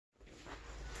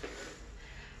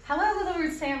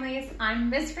Roots families,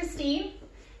 I'm Miss Kristine.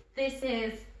 This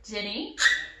is Ginny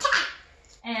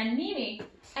and Mimi,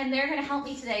 and they're gonna help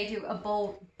me today do a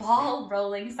ball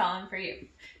rolling song for you.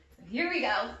 So here we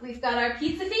go. We've got our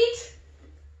pizza feet.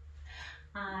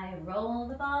 I roll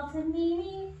the ball to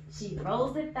Mimi, she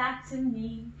rolls it back to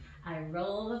me. I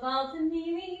roll the ball to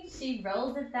Mimi, she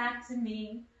rolls it back to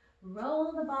me.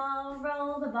 Roll the ball,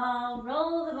 roll the ball,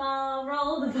 roll the ball,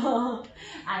 roll the ball.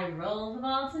 I roll the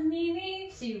ball to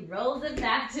Mimi, she rolls it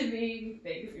back to me.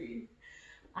 Thanks, Mimi.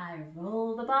 I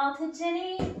roll the ball to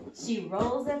Ginny, she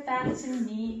rolls it back to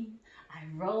me. I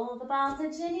roll the ball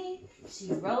to Ginny,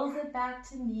 she rolls it back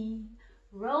to me.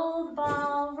 Roll the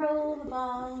ball, roll the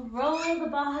ball, roll the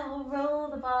ball, roll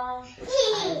the ball.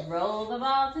 I roll the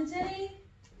ball to Ginny,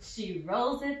 she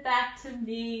rolls it back to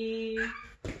me.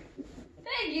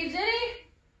 Thank you,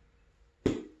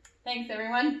 Ginny. Thanks,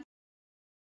 everyone.